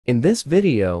In this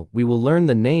video, we will learn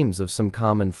the names of some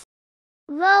common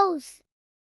Rose,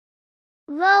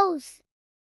 rose.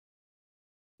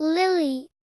 Lily,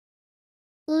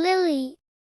 lily.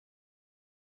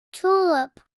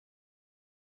 Tulip,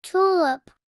 tulip.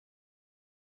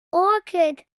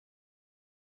 Orchid,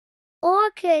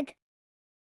 orchid.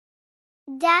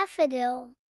 Daffodil,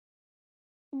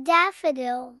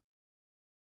 daffodil.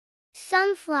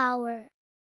 Sunflower,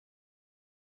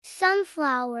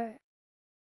 sunflower.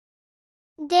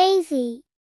 Daisy,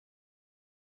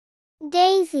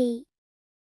 daisy.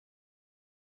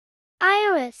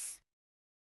 Iris,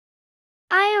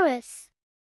 iris.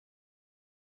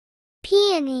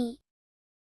 Peony,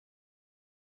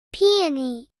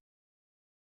 peony.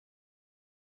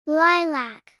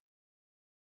 Lilac,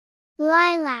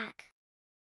 lilac.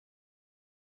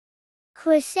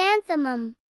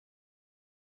 Chrysanthemum,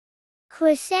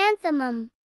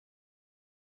 chrysanthemum.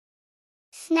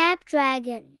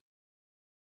 Snapdragon,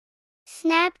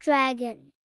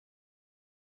 snapdragon.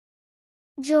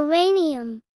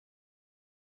 Geranium,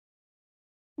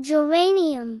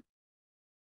 geranium.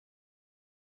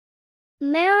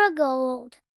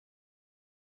 Marigold,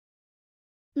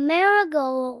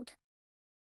 marigold.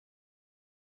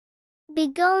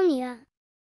 Begonia,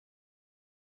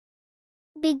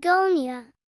 begonia.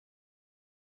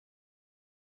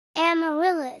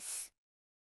 Amaryllis,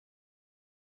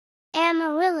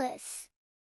 amaryllis.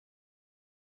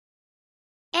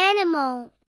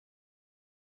 Animal,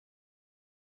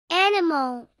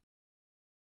 animal.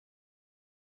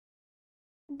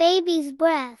 Baby's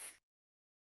breath,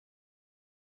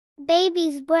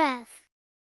 baby's breath.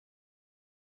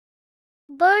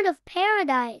 Bird of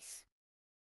paradise,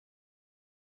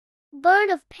 bird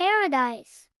of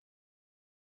paradise.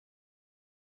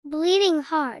 Bleeding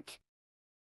heart,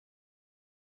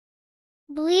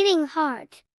 bleeding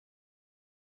heart.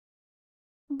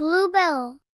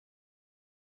 Bluebell,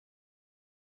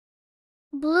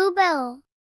 bluebell.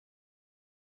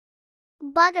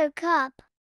 Buttercup,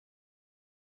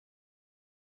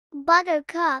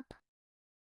 buttercup.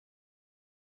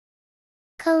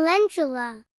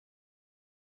 Calendula,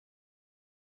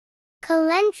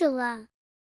 calendula.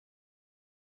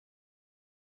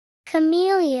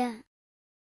 Camellia,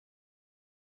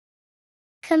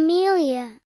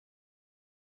 camellia.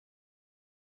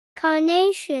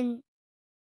 Carnation,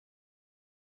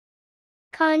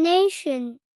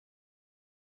 carnation.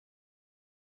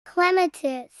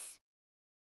 Clematis,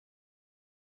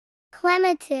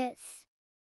 clematis.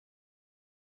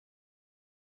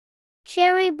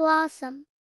 Cherry blossom,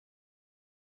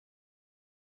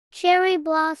 cherry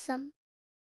blossom.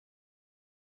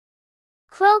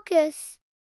 Crocus,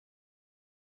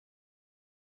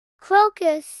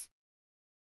 crocus.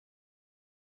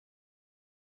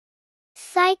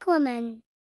 Cyclamen,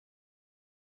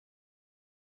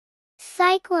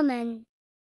 cyclamen.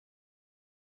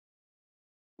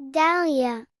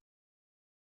 Dahlia,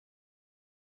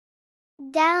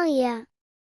 dahlia.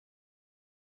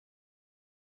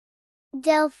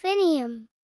 Delphinium,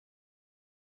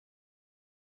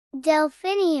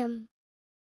 delphinium.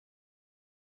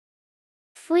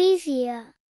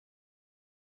 Freesia,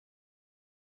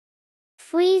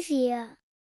 freesia.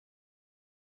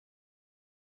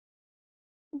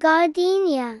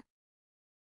 Gardenia,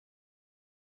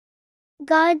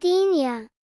 gardenia.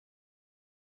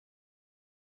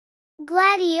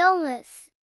 Gladiolus,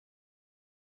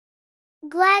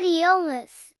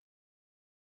 gladiolus.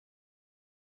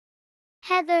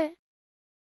 Heather,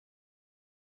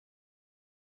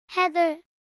 heather.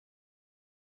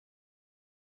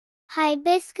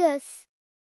 Hibiscus,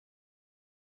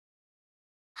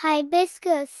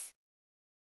 hibiscus.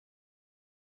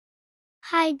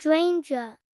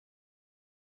 Hydrangea,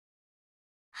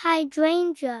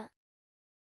 hydrangea.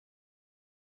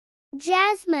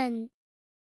 Jasmine,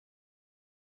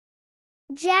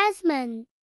 jasmine.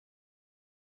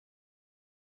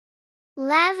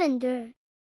 Lavender,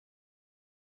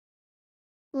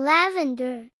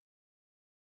 lavender.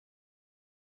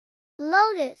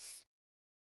 Lotus,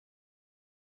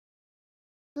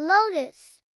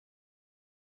 lotus.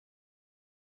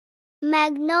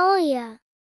 Magnolia,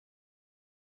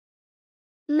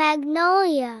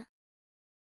 magnolia.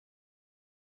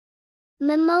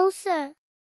 Mimosa,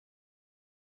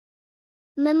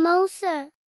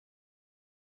 mimosa.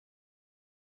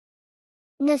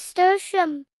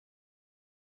 Nasturtium,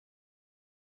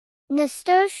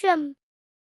 nasturtium.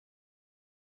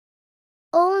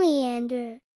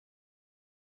 Oleander,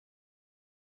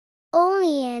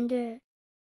 oleander.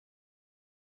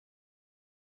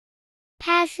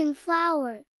 Passion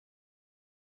flower,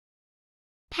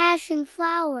 passion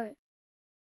flower.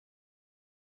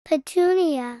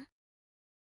 Petunia,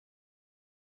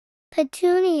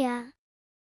 petunia.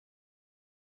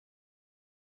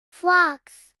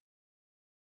 Phlox,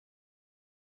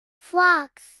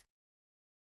 phlox.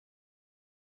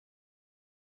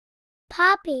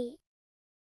 Poppy,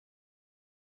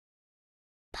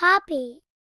 poppy.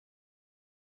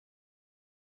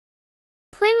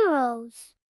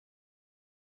 Primrose,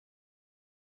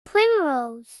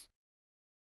 primrose.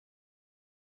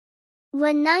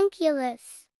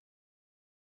 Ranunculus,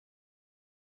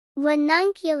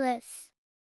 ranunculus.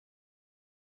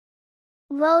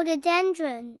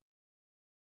 Rhododendron,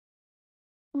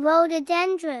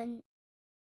 rhododendron.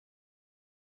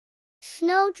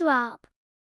 Snowdrop,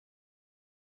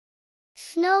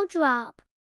 snowdrop.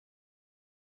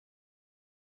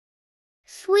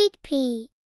 Sweet pea,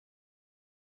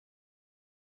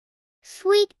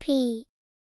 sweet pea.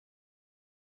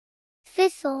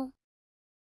 Thistle,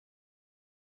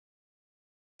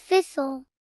 thistle.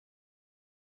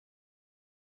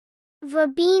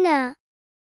 Verbena,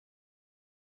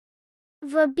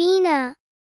 verbena.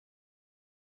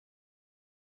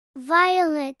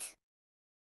 Violet,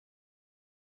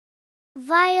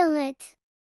 violet.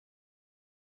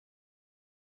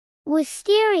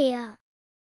 Wisteria,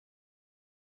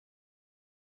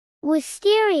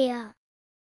 wisteria.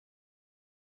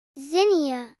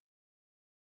 Zinnia,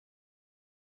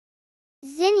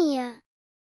 zinnia.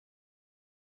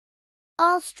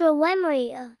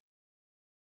 Alstroemeria,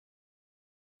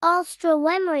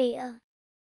 alstroemeria.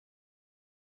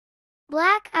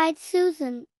 Black-eyed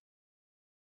Susan,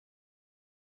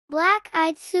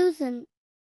 black-eyed Susan.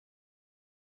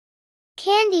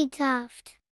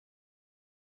 Candytuft,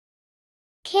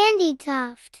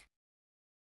 candytuft.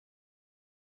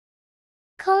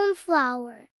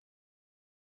 Coneflower,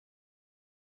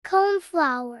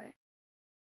 coneflower.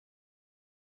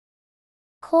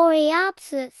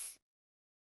 Coreopsis,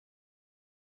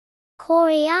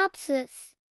 coreopsis.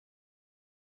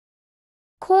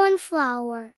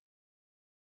 Cornflower,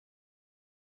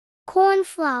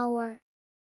 cornflower.